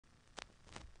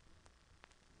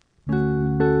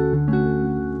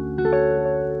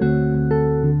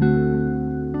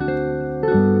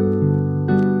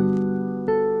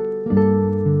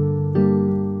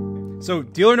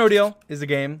Deal or No Deal is a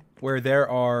game where there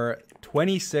are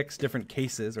 26 different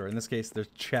cases, or in this case, there's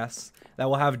chests that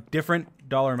will have different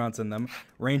dollar amounts in them,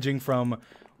 ranging from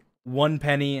 1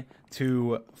 penny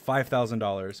to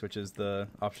 $5,000, which is the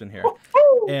option here.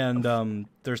 And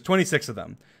there's 26 of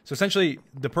them. So essentially,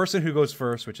 the person who goes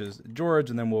first, which is George,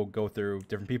 and then we'll go through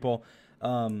different people,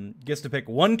 gets to pick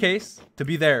one case to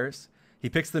be theirs. He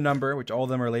picks the number, which all of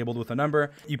them are labeled with a number.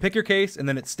 You pick your case, and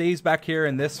then it stays back here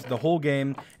in this the whole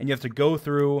game, and you have to go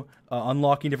through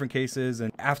unlocking different cases.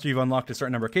 And after you've unlocked a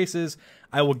certain number of cases,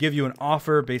 I will give you an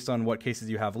offer based on what cases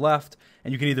you have left.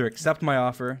 And you can either accept my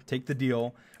offer, take the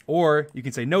deal, or you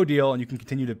can say no deal, and you can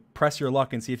continue to press your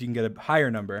luck and see if you can get a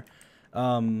higher number.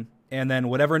 And then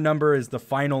whatever number is the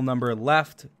final number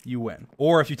left, you win.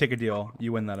 Or if you take a deal,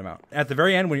 you win that amount. At the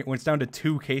very end, when it's down to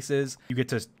 2 cases, you get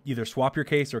to either swap your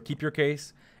case or keep your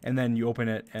case, and then you open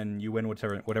it and you win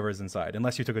whatever is inside,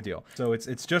 unless you took a deal. So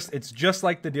it's just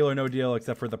like the Deal or No Deal,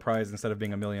 except for the prize, instead of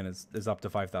being $1 million, is up to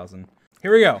 5,000.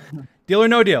 Here we go. Deal or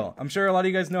No Deal. I'm sure a lot of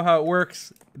you guys know how it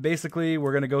works. Basically,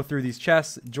 we're going to go through these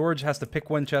chests. George has to pick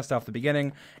one chest off the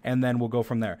beginning, and then we'll go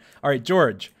from there. All right,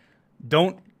 George,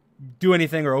 don't do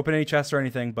anything or open any chests or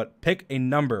anything, but pick a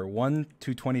number 1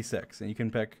 to 26, and you can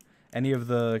pick any of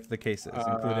the cases,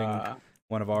 including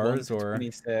one of ours or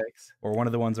one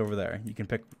of the ones over there. You can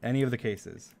pick any of the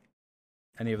cases,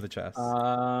 any of the chests.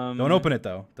 Don't open it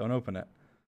though. Don't open it.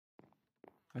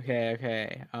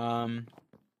 Okay.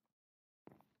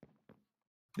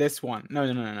 This one.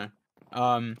 No.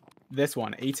 This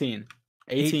one. 18.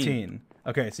 18.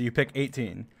 Okay, so you pick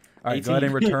 18. All right, 18. Go ahead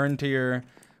and return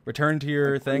to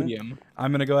your thing.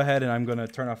 I'm gonna go ahead and I'm gonna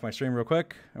turn off my stream real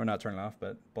quick, or not turn it off,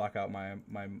 but block out my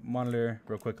monitor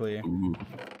real quickly. Ooh.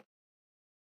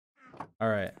 All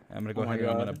right, I'm gonna go ahead and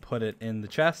I'm gonna put it in the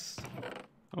chest.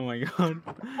 Oh my god!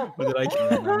 What did I do?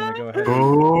 I'm gonna go ahead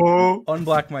and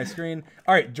unblock my screen.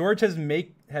 All right, George has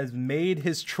made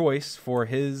his choice for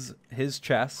his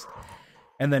chest.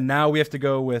 And then now we have to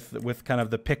go with kind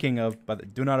of the picking of,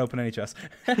 but do not open any chests.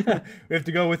 We have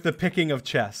to go with the picking of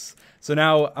chests. So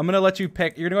now I'm gonna let you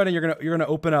pick. You're gonna go ahead and you're gonna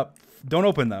open up. Don't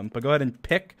open them, but go ahead and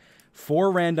pick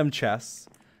 4 random chests.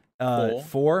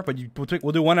 4, but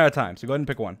we'll do one at a time. So go ahead and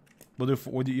pick one. We'll do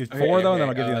 4 though, and then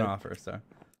I'll give you an offer. So.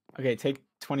 Okay, take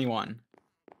 21.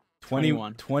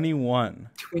 21.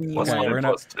 Okay, we're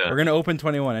gonna open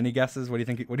 21. Any guesses? What do you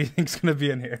think? What do you think's gonna be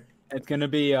in here? It's gonna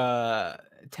be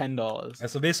 $10.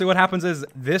 So basically, what happens is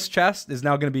this chest is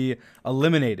now gonna be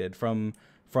eliminated from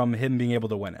him being able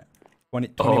to win it.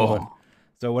 21. Oh.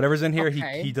 So whatever's in here,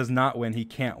 he does not win. He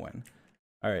can't win.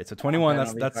 All right. So 21.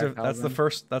 That's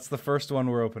the first one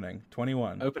we're opening.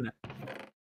 21. Open it.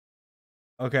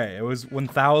 Okay. It was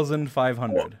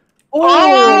 1,500.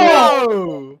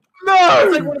 Oh! No!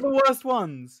 That's like one of the worst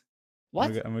ones. What?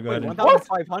 I'm gonna go ahead and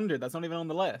 1,500. That's not even on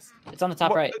the list. It's on the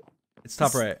top right. It's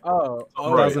top right. Oh,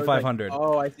 1,500.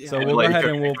 Oh, I see. So we'll go ahead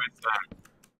and we're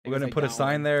going to put a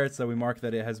sign there so we mark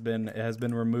that it has been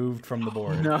removed from the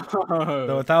board. No.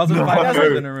 So 1,500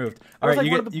 has been removed. All right,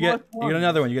 you get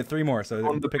another one. You get 3 more. So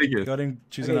go ahead and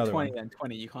choose another 20 one. Then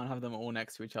 20. You can't have them all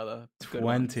next to each other.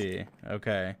 20.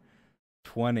 Okay.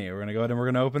 20. We're going to go ahead and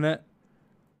we're going to open it.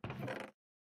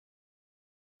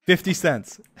 50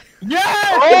 cents. Yes!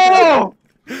 Oh!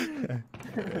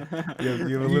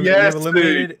 You've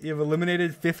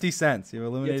eliminated 50 cents. You've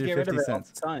eliminated 50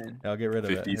 cents. I'll get rid of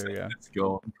it. Here we go. Let's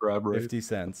go. 50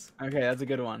 cents. Okay, that's a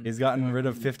good one. He's gotten rid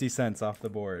of 50 cents off the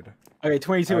board. Okay,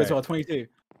 22 as well. 22.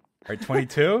 All right,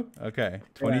 22. Okay,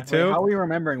 22. Yeah, wait, how are we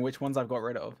remembering which ones I've got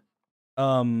rid of?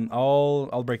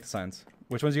 I'll break the signs.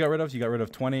 Which ones you got rid of? You got rid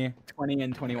of 20. 20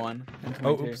 and 21. And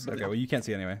oh, oops. Okay, well you can't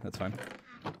see anyway. That's fine.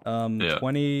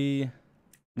 20.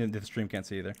 The stream can't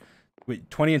see either. Wait,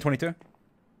 20 and 22?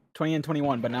 20 and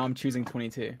 21, but now I'm choosing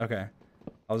 22. Okay.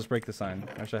 I'll just break the sign.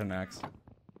 I should have an axe.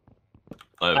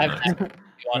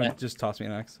 Just toss me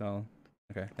an axe.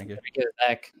 Okay, thank you.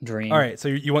 Dream. All right, so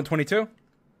you want 22?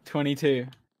 22.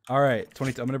 All right,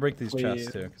 22. I'm going to break these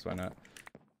chests too, because why not?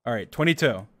 All right, 22.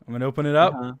 I'm going to open it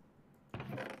up.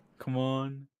 Come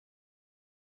on.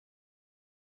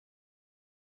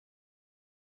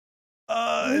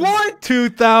 What?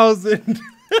 2,000.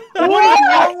 What's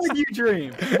wrong with you,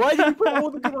 Dream? Why did you put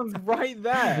all the good ones right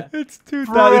there? It's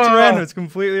 2,000. It's random. It's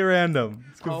completely random.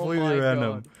 It's completely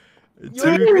random.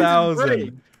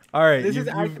 2,000. All right. This is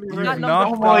actually random.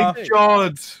 Oh my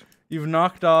god. You've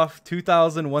knocked off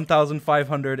 2,000,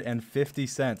 1,550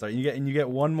 cents. All right, you get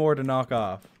one more to knock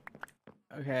off.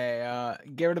 Okay.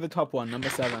 Get rid of the top one. Number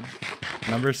 7.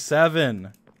 Number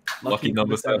 7. Lucky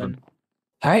number 7.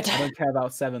 All right. I don't care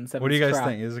about 7. What do you guys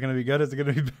think? Is it going to be good? Is it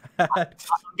going to be bad?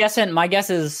 My guess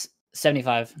is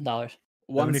 $75.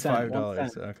 1 cent.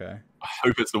 $75. Okay. I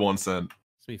hope it's the 1 cent.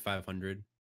 It's gonna be 500.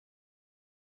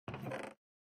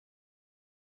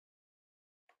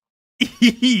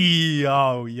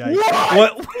 Oh yikes!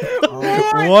 What?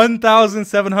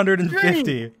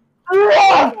 1,750.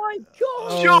 Oh my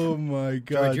god! Oh my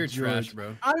god, George, you're trash,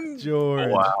 bro. I'm.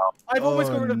 George. Wow. I've almost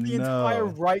Oh, got rid of the entire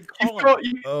no. right You column. got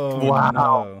you. Oh Wow.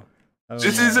 no. Oh,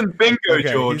 This no. isn't bingo,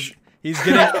 Okay, George. He's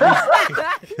getting.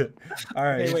 All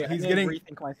right. Okay, wait, I he's need to getting.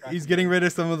 rethink my strategy. He's getting rid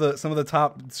of some of the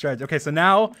top strategies. Okay, so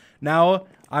now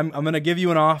I'm gonna give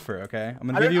you an offer. Okay, I'm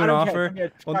gonna give you an offer.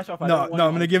 Well, no, I'm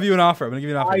gonna give you an offer. I'm gonna give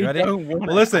you an offer. You ready? don't want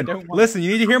Well, listen, listen.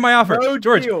 You need to hear my offer, No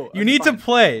George. deal. You Okay, need to fine.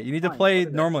 play. You need to Fine. play What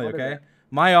is it? normally. What is Okay. it?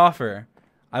 My offer.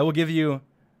 I will give you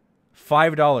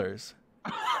 $5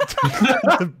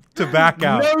 to back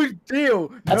out. No deal.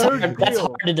 That's no hard. That's deal.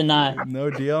 hard to deny. No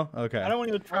deal. Okay. I don't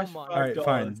want you to trash All right,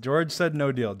 fine. George said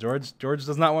no deal. George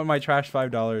does not want my trash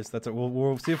 $5. That's it.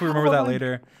 We'll see if we remember that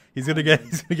later. He's gonna get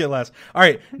less. All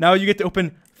right, now you get to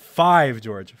open 5,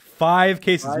 George. 5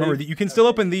 cases. Remember, you can still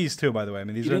open these too, by the way. I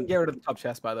mean, these You are. didn't get rid of the top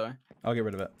chest, by the way. I'll get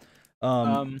rid of it.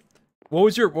 What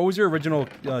was your original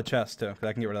chest too? 'Cause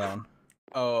I can get rid of that one.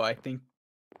 Oh, I think.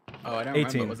 Oh, I don't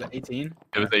 18. remember. Was it 18?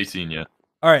 It was 18, yeah.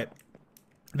 All right.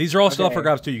 These are all still up for Okay.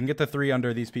 grabs too. You can get the 3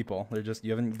 under these people. They're just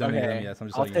you haven't done any of them Okay. yet. So I'm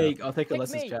just I'll letting you know. take Pick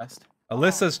Alyssa's me. chest.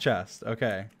 Alyssa's chest.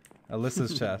 Okay.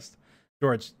 Alyssa's chest.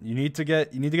 George, you need to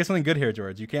get something good here,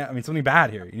 George. You can't. I mean, something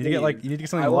bad here. You need to get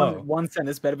something I low. want 1 cent.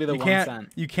 This better be the You 1 can't.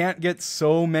 cent. You can't get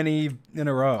so many in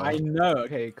a row. I know.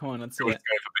 Okay, come on. Let's see George it.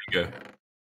 going for bingo.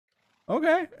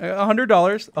 Okay,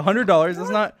 $100. $100. That's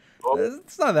not.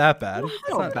 It's not that bad.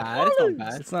 It's not bad. It's not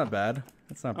bad. It's not bad.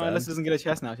 It's not Oh, bad. Alyssa doesn't get a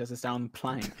chest now. She has to stand on the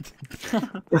plank.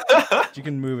 She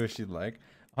can move if she'd like.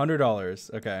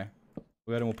 $100. Okay. Go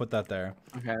ahead and we'll put that there.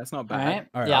 Okay, that's not All bad. right.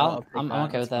 All right. Yeah, I'll take I'm that,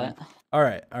 okay with that's that. All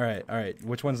right. All right. All right.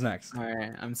 Which one's next? All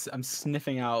right, I'm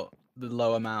sniffing out the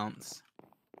low amounts.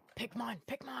 Pick mine.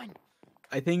 Pick mine.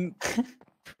 I think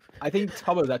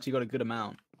Tubbo's actually got a good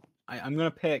amount. I'm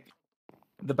gonna pick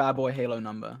the bad boy Halo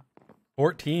number.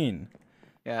 14.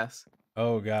 Yes.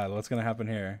 Oh God, what's gonna happen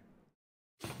here?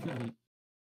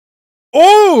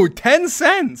 Oh, 10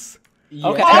 cents.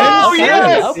 Okay. Oh, okay.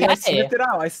 yes! Okay. I sniffed it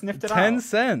out. I sniffed it 10 out.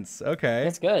 cents. Okay.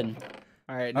 That's good.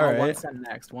 All right, All now 1 right. cent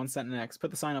next. 1 cent next.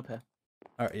 Put the sign up here.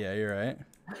 All right. Yeah, you're right.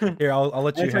 Here, I'll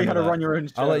let I'll you tell you how handle to that. run your own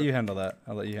show. I'll let you handle that.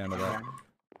 I'll let you handle that.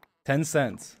 10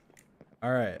 cents.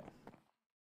 All right.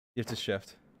 You have to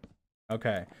shift.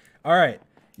 Okay. All right.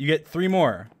 You get 3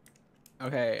 more.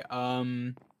 Okay.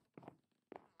 10.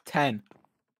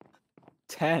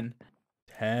 10.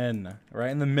 10. Right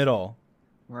in the middle.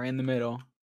 Right in the middle.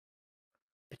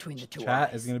 Between the two Chat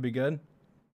eyes. is gonna be good.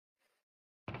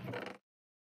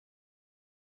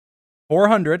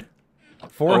 400.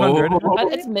 400. Oh.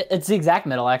 It's the exact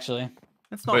middle, actually.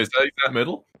 That's not. Wait, is that exact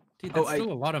middle? Dude, Oh, that's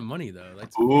still a lot of money though.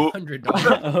 That's Ooh.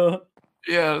 $100.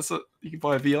 Yeah, you can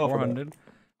buy a VR for that. 400.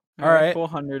 All right.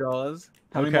 $400.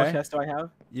 How many more Okay. chests do I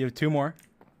have? You have 2 more.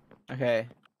 Okay.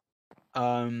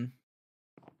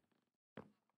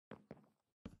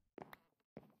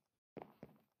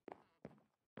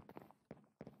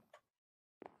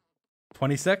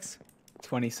 26.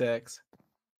 26.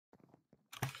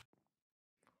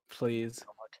 Please.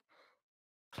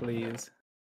 Please.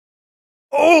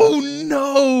 Oh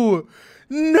no!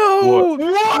 No!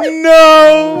 What?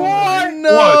 No!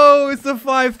 No! It's the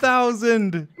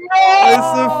 5,000. It's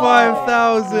the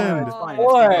 5,000. It's fine.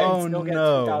 What? I can Oh, still get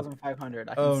no. 2,500.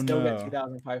 I can Oh, still no. get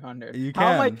 2,500. You How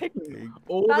am I can. picking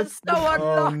all That's the... so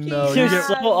Oh unlucky. no! You're You get,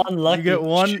 so unlucky. you get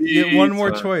one. You get one more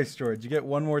Jesus. choice, George. You get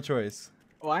one more choice.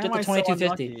 Why Get am the I so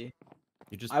 2250. unlucky?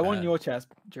 You're just I want bad. your chest,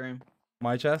 Dream.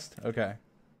 My chest. Okay.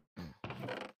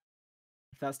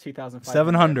 That's 2,500.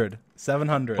 700.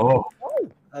 700. Oh,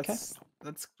 That's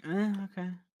okay.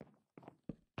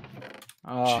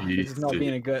 Oh, this is not Jeez,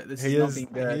 being a good. This He is not is. being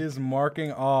He good. is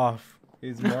marking off.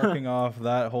 He's marking off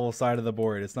that whole side of the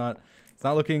board. It's not. It's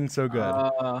not looking so good.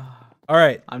 All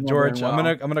right, I'm not George. doing I'm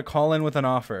well. gonna call in with an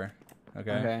offer.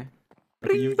 Okay.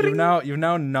 Okay. You've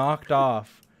now knocked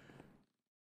off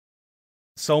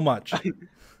so much,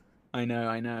 I know.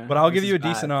 I know. but I'll This give you a is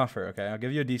decent bad. offer. Okay, I'll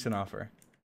give you a decent offer.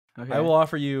 Okay. I will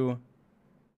offer you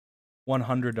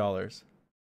 $100.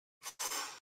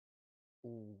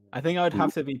 I think I would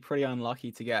have to be pretty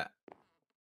unlucky to get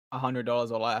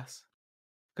 $100 or less.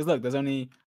 Because look,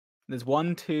 there's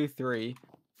 1, 2, 3,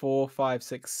 4, 5,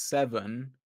 6,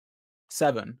 7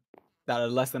 that are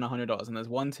less than $100, and there's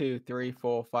 1, 2, 3,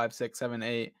 4, 5, 6, 7,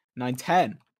 8, 9,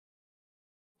 10.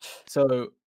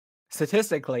 So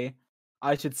statistically,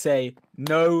 I should say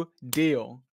no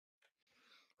deal.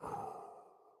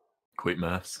 quick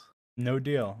maths. No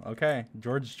deal. Okay.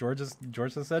 George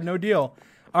has said no deal.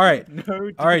 All right. No.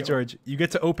 All right, deal. George. You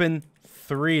get to open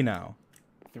 3 now.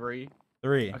 3.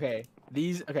 3. Okay.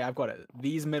 Okay, I've got it.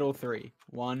 These middle 3.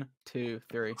 1, 2,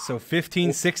 3. So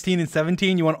 15, 16, and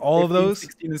 17. You want all of 15, those?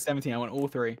 16 and 17. I want all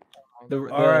 3. All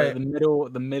right.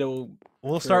 The middle.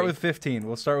 We'll start 3. with 15.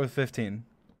 We'll start with 15.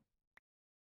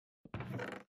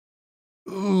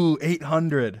 Ooh,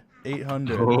 800.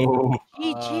 800. Oh.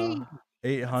 It's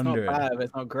 800. not bad, but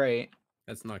it's not great.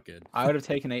 That's not good. I would have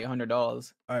taken $800.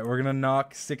 All right, we're going to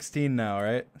knock 16 now,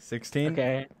 right? 16?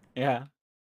 Okay. Yeah.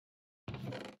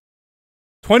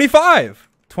 25.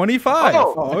 25.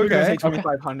 Oh, I was gonna say Okay.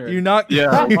 2,500. You knocked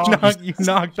Yeah. you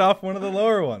knocked off one of the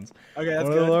lower ones. Okay, that's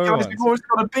One of the good. lower Guys, ones. we've always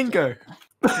got a bingo.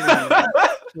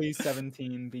 Please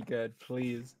 17, be good,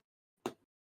 please.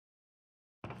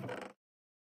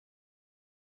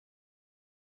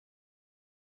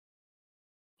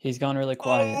 He's gone really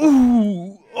quiet.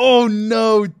 Ooh. Oh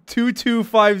no.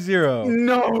 2250.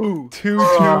 No.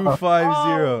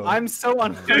 2250. I'm so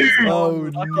unlucky.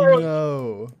 Oh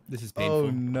no. This is Oh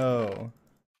painful. no.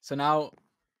 So now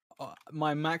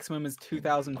my maximum is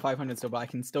 2,500 still, but I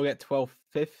can still get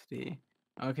 1,250.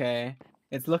 Okay.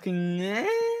 It's looking.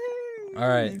 All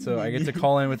right, so I get to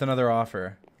call in with another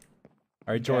offer.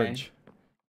 All right, George.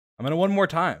 I'm gonna one more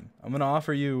time. I'm gonna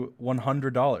offer you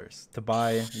 $100 to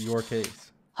buy your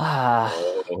case. Ah,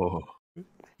 Oh.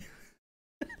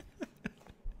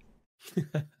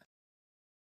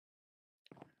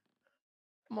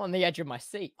 I'm on the edge of my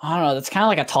seat. I don't know. That's kind of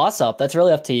like a toss-up. That's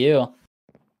really up to you.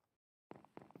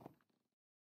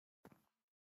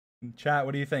 Chat,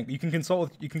 what do you think? You can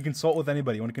consult with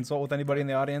anybody. You want to consult with anybody in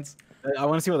the audience? I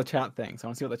want to see what the chat thinks. I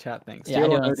want to see what the chat thinks. Yeah,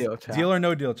 Deal I or do. no deal, chat? Deal or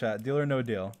no deal, chat. Deal or no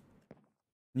deal.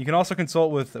 You can also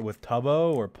consult with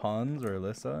Tubbo or Puns or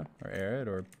Alyssa or Arid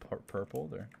or Purple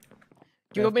or.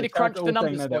 Do you want me to The chat's crunch all the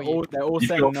saying numbers no, for you? They're all You've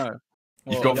saying got- no.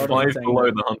 You've Well, got a lot of them 5 saying below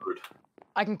no. the 100.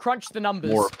 I can crunch the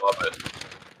numbers. More above it.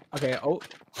 Okay. Oh,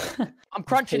 I'm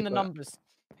crunching the paper. numbers.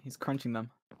 he's crunching them.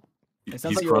 It He's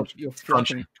sounds like crunching. you're He's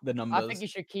crunching. flipping the I numbers. think you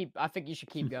should keep. I think you should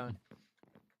keep going.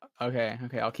 Okay.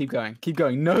 I'll keep going. Keep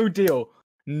going. No deal.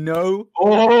 No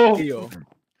Oh! deal.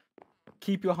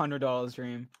 Keep your $100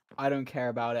 dream. I don't care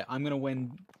about it. I'm gonna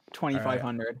win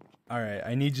 2,500. All right,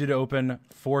 I need you to open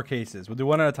 4 cases. We'll do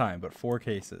one at a time, but 4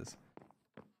 cases.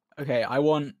 Okay. I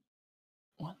want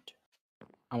What?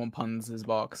 Puns'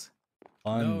 box.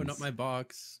 No, Puns. not my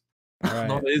box. All right.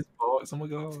 Not his box. Oh my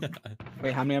god.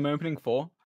 Wait, how many am I opening? 4?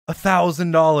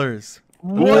 $1,000.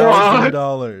 What?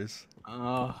 $1,000.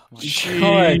 Oh my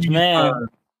George, man.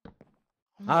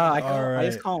 I can't. I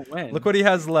just Alright. can't win. Look what he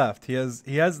has left. He has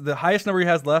the highest number he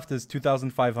has left is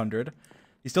 2,500.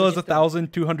 He still has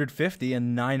 1,250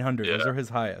 and 900. Those Yeah. are his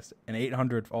highest, and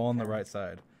 800 all on the right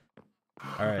side.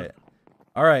 All right,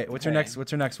 all right. What's your Okay. next?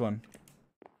 What's your next one?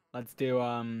 Let's do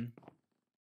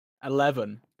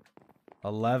 11.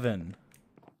 11.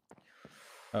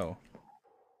 Oh.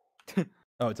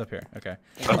 Oh, it's up here. Okay.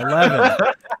 11.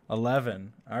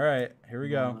 11. All right, here we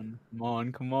go.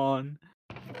 Come on.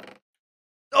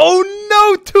 Oh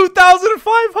no,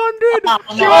 2,500!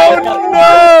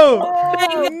 Oh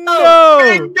no!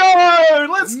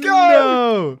 Bingo! Let's go!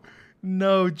 No!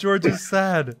 No, George is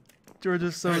sad. George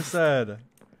is so sad.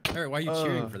 Eric, why are you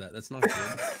cheering for that? That's not good.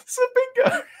 It's a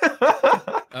bingo!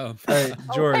 Oh. All right,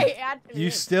 George, Oh, wait, actually, you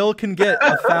is. still can get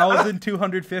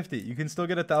 1,250. You can still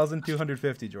get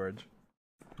 1,250, George.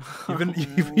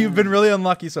 You've been really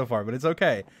unlucky so far, but it's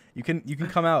okay. You can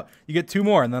come out. You get 2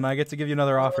 more, and then I get to give you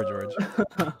another offer, George.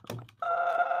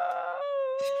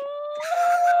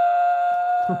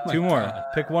 2 more.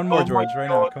 Pick one more, Oh my George, right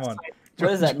now. God. Come on.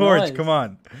 What is that George, noise? come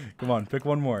on. Come on, pick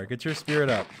one more. Get your spirit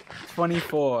up.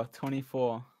 24.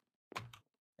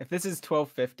 If this is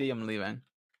 1250, I'm leaving.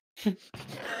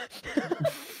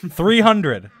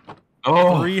 300.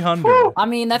 Oh, 300. I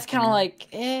mean, that's kind of like,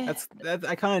 eh. That's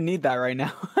I kind of need that right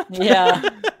now. Yeah.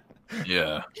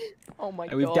 yeah. Oh my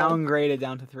And we've god. downgraded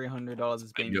down to $300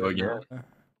 as being Bingo good again. enough.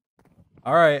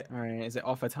 All right. All right, is it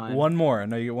offer time? One more.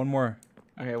 No, you get one more.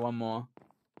 Okay, one more.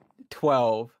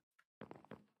 12.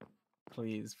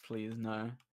 Please,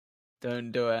 no.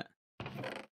 Don't do it.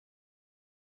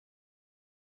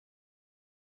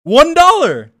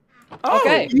 $1.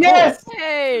 Okay. Yes!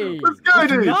 Hey. Let's go,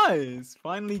 dude! Nice.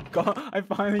 I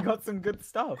finally got some good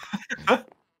stuff. $1.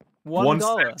 1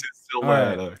 cent is still All there,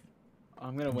 right. though.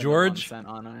 I'm gonna win George? the 1 cent,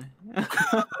 aren't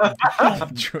I?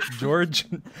 George,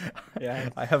 Yeah.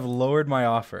 I have lowered my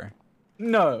offer.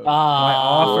 No.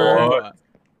 offer-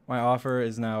 My offer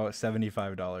is now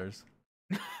 $75.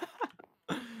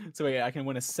 So wait, I can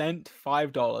win a cent,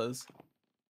 $5,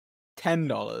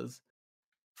 $10,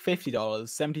 $50,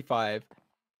 75,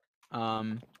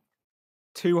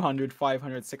 200,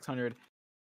 500, 600,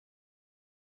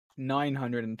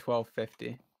 900, and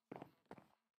 1250.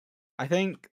 I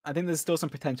think there's still some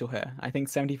potential here. I think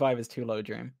 75 is too low,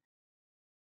 Dream.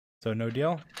 So no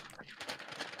deal.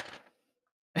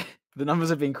 The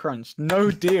numbers are being crunched. No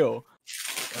deal.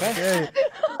 Okay.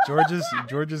 George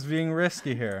is being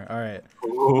risky here. All right.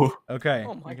 Ooh. Okay.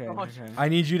 Oh my Okay, gosh. okay. I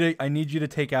need you to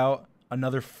take out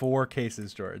another 4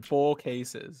 cases, George. 4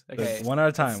 cases. So Okay. one at a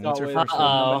let's time. What's start your with first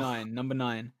one? Uh-oh. Number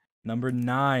 9. Number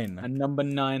 9. A number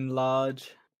 9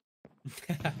 large.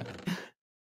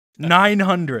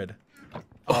 900.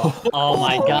 Oh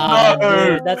my god, no.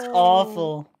 dude, that's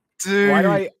awful.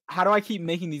 Dude. How do I keep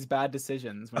making these bad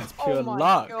decisions when it's pure Oh my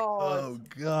luck? god. Oh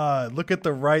god! Look at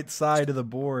the right side of the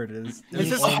board. It's It's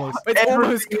just almost it's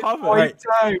almost covered.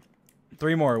 Right.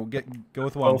 3 more. We'll go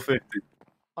with 1. 1250.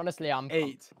 Honestly, I'm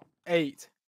 8. 8.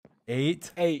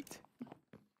 8.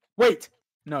 Wait.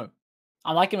 No.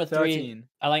 I'm liking with 3. 13.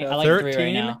 I like 3 right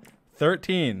 13. now.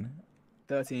 13.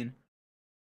 13.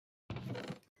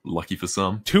 Lucky for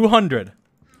some. 200.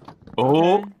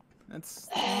 Oh, Okay. That's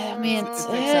Man, it's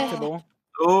acceptable.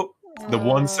 oh. The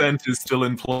 1 cent is still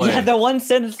in play. Yeah, the 1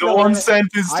 cent is The still 1 on. cent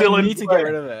is still I in need to play. get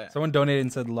rid of it. Someone donated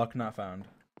and said luck not found.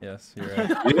 Yes, you're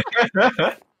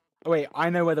right. Oh, wait, I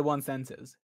know where the 1 cent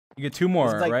is. You get 2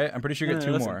 more, like- right? I'm pretty sure you No, get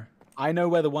no, 2 listen. more. I know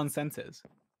where the 1 cent is.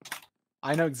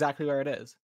 I know exactly where it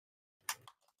is.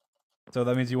 So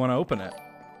that means you want to open it.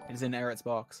 It is in Eric's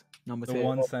box. Number The 2.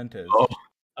 1 cent is. Oh.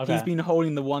 Okay. He's been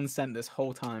holding the 1 cent this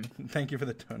whole time. Thank you for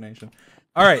the donation.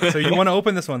 All right, so you want to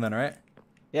open this one then, right?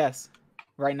 Yes.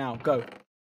 Right now. Go.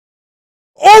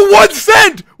 Oh, 1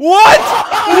 cent! What?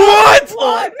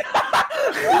 What?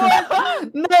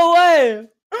 No way!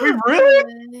 Wait,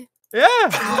 really?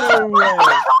 Yeah. No way.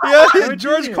 Yeah, How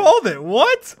George genius. called it.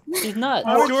 What? He's nuts.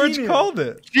 How George genius. called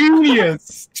it.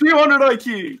 Genius! 200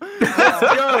 IQ!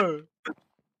 Yo.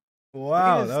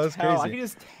 Wow, that was I can crazy.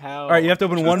 just tell. All right, you have to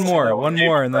open one more, tell. one Gave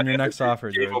more, off and then that your next energy.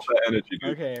 offer, Gave George. off that energy, dude.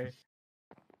 Okay.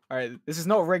 All right. This is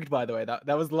not rigged, by the way. That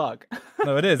was luck.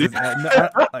 No, it is.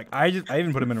 Like I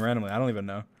even put him in randomly. I don't even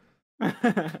know.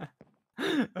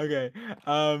 Okay.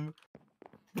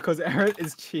 Because Eric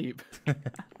is cheap. All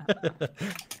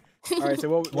right. So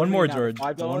what? One do we more, need now? George.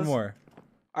 $5? One more.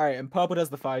 All right. And purple does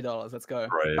the $5. Let's go.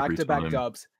 Right, Back every to back time.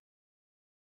 dubs.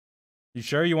 You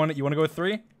sure you want to go with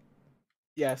 3?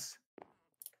 Yes.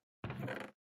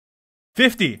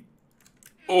 50.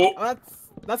 Oh, Oh,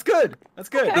 that's good. That's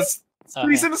good. Okay. that's Okay.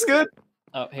 decent, it's good.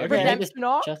 Oh, here. Okay. Can I just- Redemption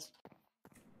arc? just-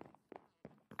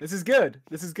 This is good.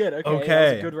 This is good. Okay. That was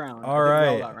Okay. a good round. All I did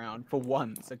well right. that round for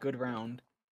once. A good round.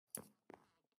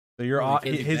 So your Oh, he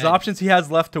can't do his bad. options he has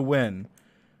left to win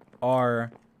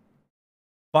are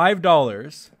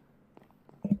 $5,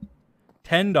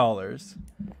 $10,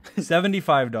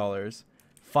 $75,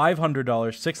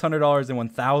 $500, $600, and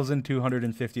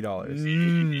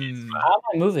 $1,250. How am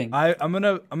I moving? I'm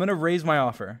gonna raise my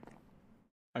offer.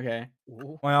 Okay.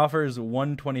 My offer is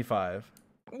 $125.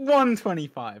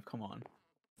 125. Come on.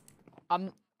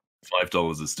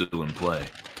 $5 is still in play.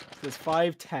 There's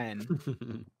 5,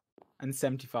 10, and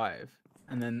 75.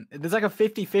 And then there's like a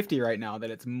 50-50 right now that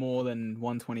it's more than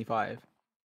 125.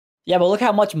 Yeah, but look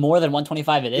how much more than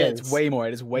 125 it is. Yeah, it's way more.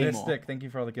 It is way more. Mystic, thank you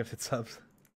for all the gifted subs.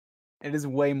 It is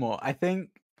way more. I think.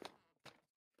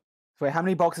 Wait, how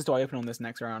many boxes do I open on this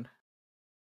next round?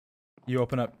 You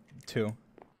open up 2.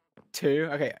 2.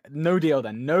 Okay, no deal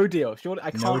then. No deal. Surely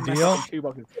I can't mess deal? up in 2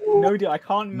 boxes. No deal. I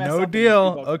can't mess up. No in 2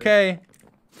 deal. boxes. Okay.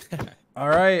 All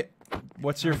right.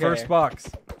 What's your first Okay. box?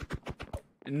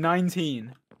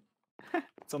 19.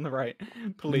 It's on the right.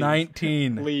 Please.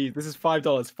 19. Please. This is $5.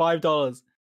 $5.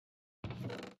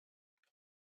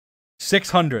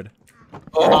 600.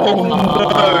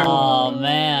 Oh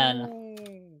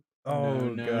man. Oh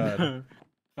No, god. no.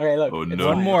 Okay, look. Oh, it's no.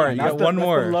 One fine, more, it's fine. you That's got the- one that's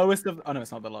more. The lowest of. Oh no,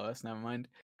 it's not the lowest. Never mind.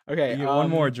 Okay. You get one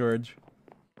more, George.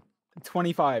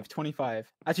 25. 25.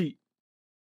 Actually,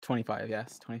 25.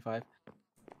 Yes, 25.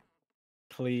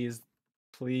 Please,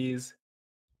 please,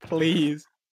 please.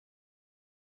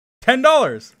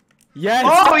 $10. Yes.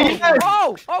 Oh, yes!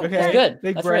 Oh, Okay. That's good.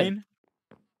 Big That's brain.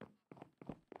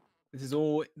 This is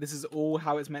all. This is all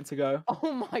how it's meant to go.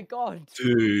 oh my god.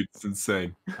 Dude, it's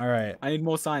insane. All right. I need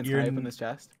more signs. Can I You're open n- this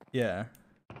chest? Yeah.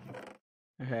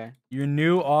 Okay. Your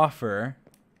new offer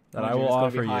that I Imagine will it's gonna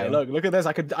offer be high. you. Look at this.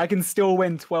 I can still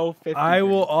win 12.50. I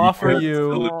will offer Still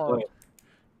you in play.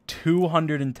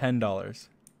 $210.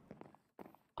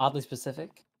 Oddly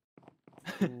specific.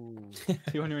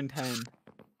 210.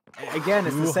 Again,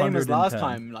 it's the same as last 210.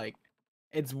 time. Like,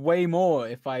 it's way more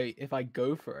if I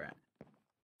go for it.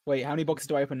 Wait, how many boxes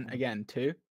do I open again?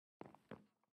 2?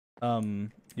 You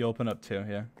open up 2,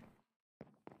 yeah.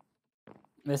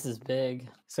 This is big.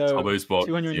 So Tubbo's box,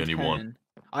 the 210. only one.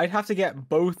 I'd have to get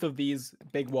both of these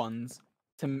big ones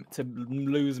to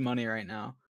lose money right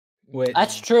now. Which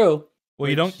That's true. Well,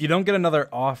 you don't get another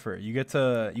offer. You get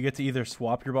to either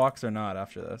swap your box or not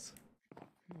after this.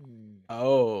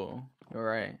 Oh, you're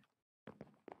right.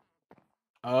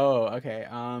 Oh, okay.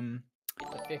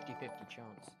 It's a 50-50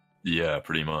 chance. Yeah,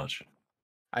 pretty much.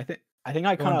 I think I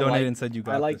Someone kind of donated like and said you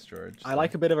got like- this, George. I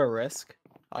like a bit of a risk.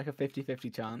 I like a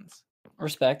 50-50 chance.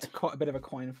 Respect. A bit of a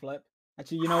coin flip.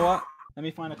 Actually, you know what? Let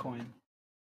me find a coin.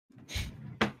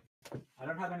 I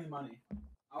don't have any money.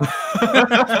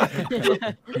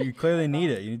 You clearly need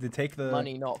it. You need to take the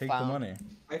Money not take found. the money.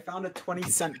 I found a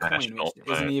 20-cent Cash coin, not which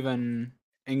isn't found. even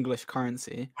English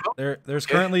currency. There's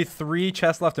currently 3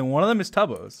 chests left, and one of them is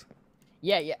Tubbo's.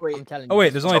 Yeah, Wait. I'm telling you. Oh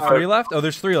wait, there's only Sorry. 3 left. Oh,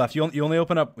 there's 3 left. You only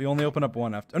open up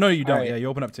 1 after. Oh no, you don't. Alright. Yeah, you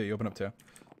open up 2. You open up 2.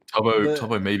 Tubbo, The-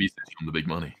 Tubbo maybe sitting on the big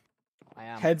money. I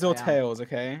am. Heads or I am. tails,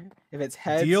 okay? If it's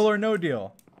heads, Deal or no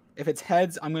deal? if it's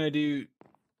heads, I'm gonna do.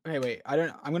 Okay, wait.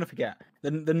 I'm gonna forget the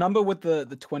number with the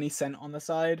 20-cent on the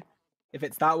side. If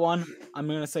it's that one, I'm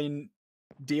gonna say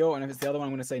deal, and if it's the other one,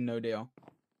 I'm gonna say no deal.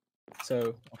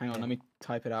 So hang on, let me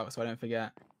type it out so I don't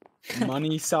forget.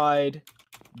 Money side,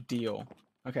 deal.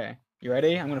 Okay, you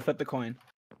ready? I'm gonna flip the coin.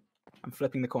 I'm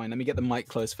flipping the coin. Let me get the mic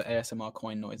close for ASMR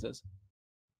coin noises.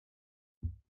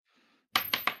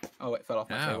 Oh, it fell off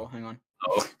my Ow. table. Hang on.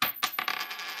 Oh,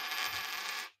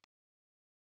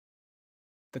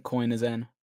 The coin is in.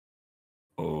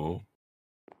 oh.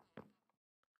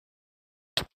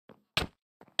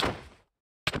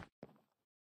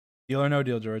 Deal or no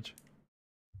deal, George?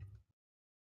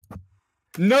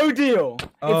 No deal.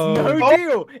 Oh. It's no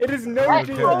deal. It is no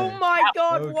Okay. deal. Oh my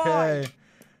god, why? Okay.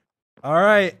 All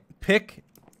right. Pick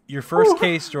your first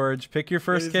case, George. Pick your It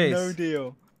first is case. No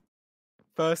deal.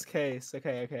 First case.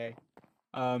 Okay.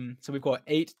 So we've got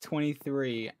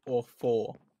 823 or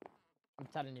 4. I'm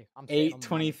telling you. I'm sitting on the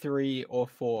money. 823 or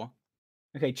 4.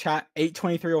 Okay, chat.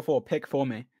 823 or 4. Pick for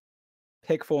me.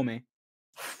 Pick for me.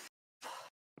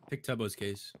 Pick Tubbo's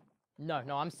case. No,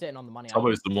 I'm sitting on the money.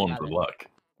 Tubbo's the one smell for it. luck.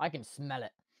 I can smell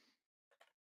it.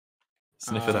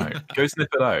 Sniff it Um, out. Go sniff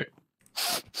it out.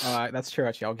 All right, that's true.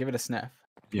 Actually, I'll give it a sniff.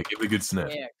 Yeah, give it a good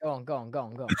sniff. Yeah, go on.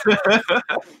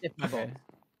 Sniff my Okay.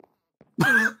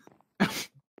 box.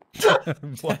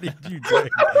 What did you do,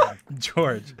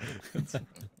 George? It's a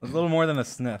little more than a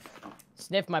sniff.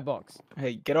 Sniff my box.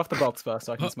 Hey, get off the box first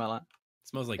so I can smell it.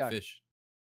 Smells like Go. fish.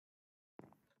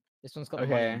 This one's got the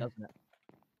money, in, Okay. doesn't it?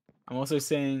 I'm also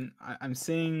seeing. I'm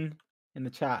seeing in the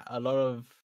chat a lot of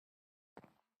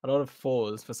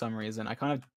 4s for some reason. I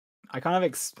kind of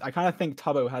think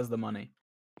Tubbo has the money.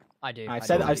 I do. I've I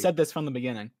said do. I've said this from the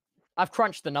beginning. I've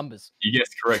crunched the numbers. You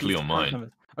guessed correctly on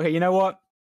mine. Okay, you know what?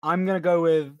 I'm gonna go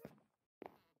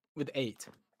with 8.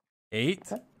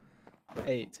 8?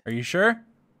 8. Are you sure?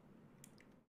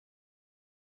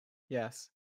 Yes.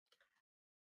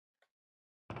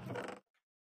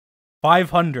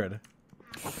 500.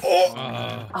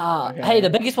 Ah, Okay. hey, the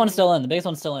biggest one's still in. The biggest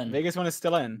one's still in. The biggest one is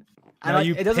still in. Now And like,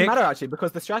 you it doesn't pick- matter actually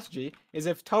because the strategy is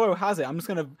if Tubbo has it, I'm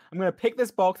gonna pick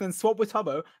this box and swap with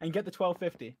Tubbo and get the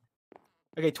 1250.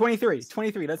 Okay,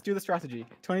 23. Let's do the strategy.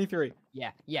 23.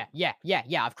 Yeah.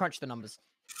 I've crunched the numbers.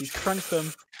 He's crunched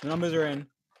them. The numbers are in.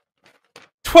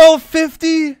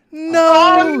 1250?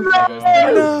 No! no!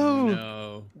 No!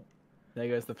 No. There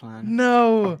goes the plan.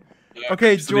 No!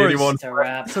 Okay, So the only George. one- It's a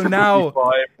wrap. So now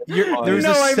there's No, I a messed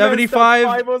up. 75,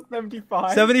 5 or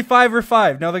 75. 75 or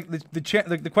 5. Now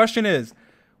the question is,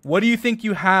 what do you think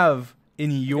you have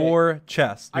in your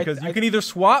chest? Because you can either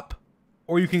swap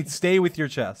or you can stay with your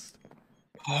chest.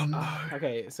 Oh no.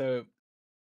 Okay, so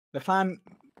the plan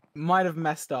might have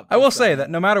messed up. I will this say time. that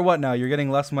no matter what, now you're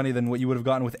getting less money than what you would have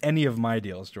gotten with any of my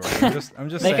deals, George. I'm just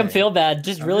Make saying. him feel bad.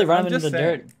 Just really run him into the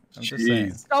dirt. I'm just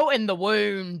saying. Jeez. Go in the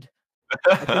wound.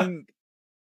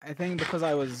 I think because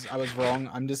I was wrong.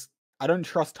 I don't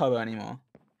trust Tubbo anymore.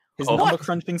 His Oh. number What?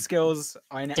 crunching skills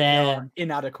are Damn.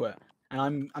 inadequate,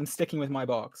 and I'm sticking with my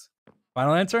box.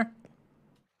 Final answer?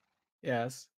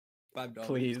 Yes, $5.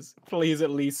 please, at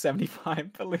least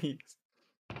 75, please.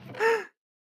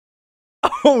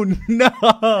 Oh no!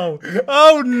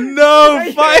 Oh no! Are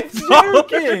you $5.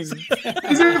 joking? Is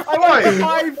it I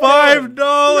want five? $5. $5.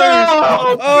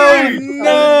 No, Oh please.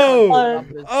 no!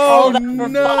 Numbers. Oh All that for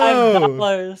no!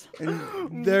 $5.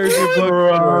 And there's your book,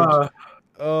 George.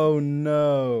 Oh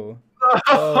no!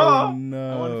 Oh I want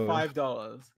no!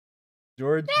 $5.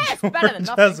 George, it's better than George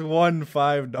nothing. has won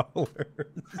 $5.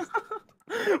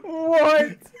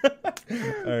 What?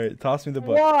 All right, toss me the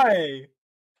book. Why?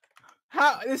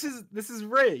 How? This is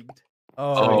rigged.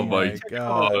 Oh, my my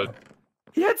god. god.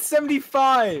 He had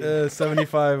 75.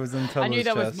 75 was in Tubbo's I knew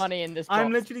there was chest. money in this.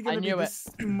 I'm box. literally I gonna be knew the it.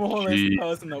 smallest Jeez.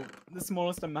 person, the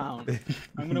smallest amount.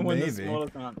 I'm gonna win the Maybe.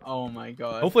 smallest amount. Oh my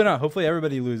god. Hopefully not. Hopefully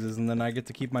everybody loses and then I get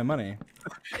to keep my money.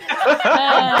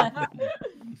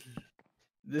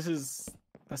 This is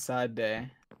a sad day.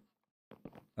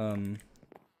 Damn,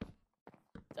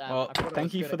 Well, I thought it thank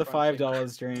was you good for at the crunching. $5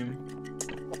 stream.